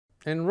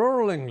In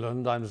rural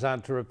England, I'm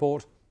sad to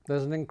report,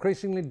 there's an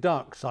increasingly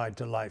dark side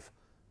to life.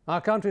 Our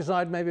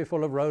countryside may be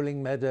full of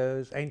rolling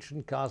meadows,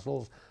 ancient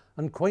castles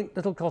and quaint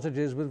little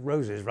cottages with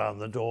roses round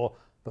the door,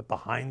 but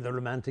behind the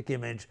romantic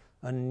image,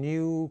 a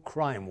new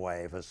crime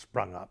wave has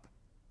sprung up.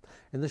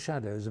 In the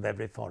shadows of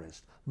every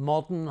forest,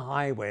 modern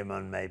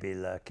highwaymen may be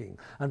lurking,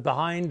 and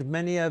behind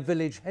many a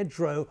village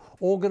hedgerow,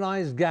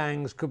 organised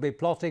gangs could be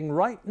plotting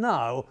right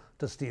now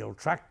to steal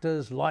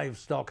tractors,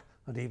 livestock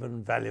and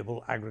even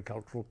valuable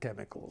agricultural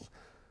chemicals.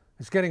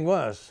 It's getting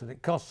worse, and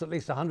it costs at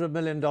least $100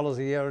 million a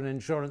year in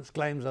insurance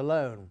claims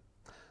alone.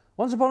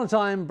 Once upon a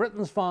time,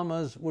 Britain's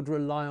farmers would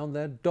rely on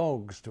their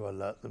dogs to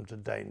alert them to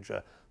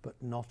danger, but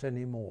not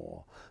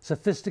anymore.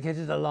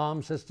 Sophisticated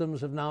alarm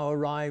systems have now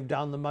arrived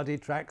down the muddy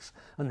tracks,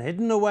 and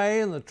hidden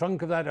away in the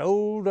trunk of that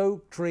old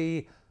oak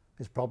tree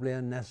is probably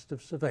a nest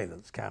of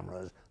surveillance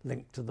cameras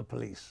linked to the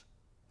police.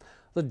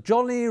 The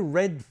jolly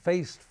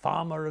red-faced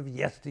farmer of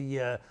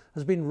yesteryear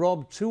has been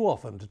robbed too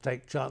often to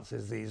take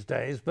chances these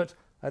days, but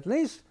at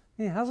least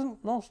he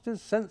hasn't lost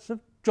his sense of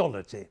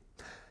jollity.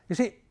 You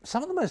see,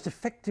 some of the most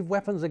effective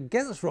weapons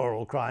against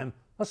rural crime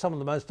are some of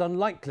the most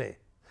unlikely.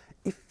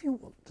 If you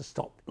want to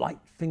stop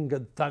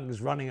light-fingered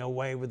thugs running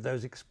away with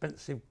those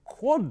expensive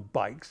quad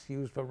bikes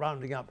used for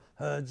rounding up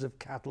herds of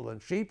cattle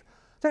and sheep,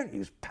 don't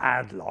use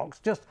padlocks,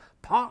 just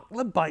park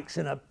the bikes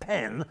in a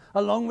pen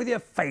along with your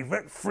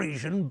favourite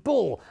Frisian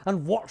bull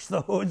and watch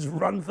the hoods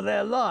run for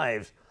their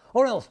lives.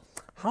 Or else,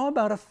 how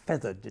about a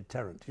feathered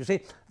deterrent? You see,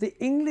 the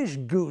English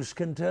goose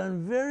can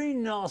turn very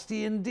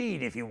nasty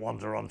indeed if you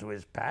wander onto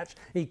his patch.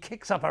 He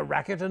kicks up a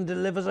racket and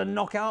delivers a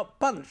knockout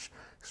punch.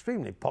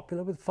 Extremely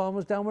popular with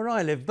farmers down where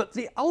I live. But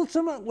the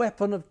ultimate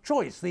weapon of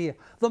choice, the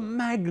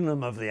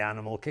magnum of the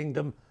animal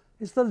kingdom,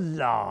 is the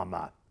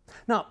llama.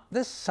 Now,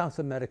 this South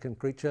American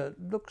creature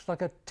looks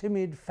like a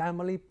timid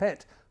family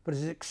pet, but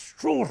is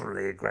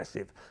extraordinarily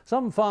aggressive.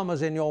 Some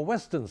farmers in your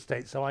western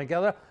states, so I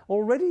gather,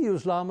 already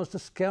use llamas to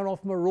scare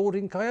off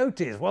marauding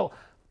coyotes. Well,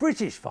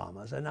 British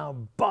farmers are now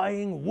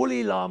buying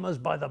woolly llamas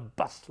by the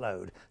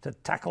busload to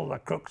tackle the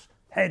crooks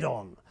head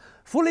on.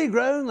 Fully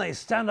grown, they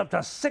stand up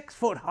to 6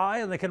 foot high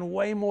and they can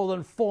weigh more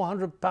than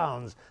 400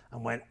 pounds.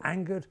 And when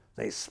angered,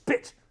 they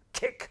spit,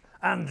 kick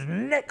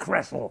and neck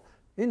wrestle.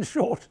 In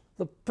short,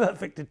 the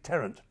perfect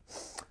deterrent.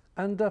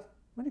 And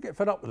when you get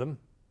fed up with them,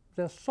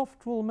 their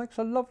soft wool makes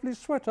a lovely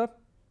sweater.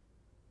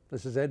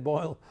 This is Ed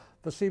Boyle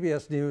for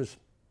CBS News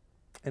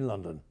in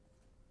London.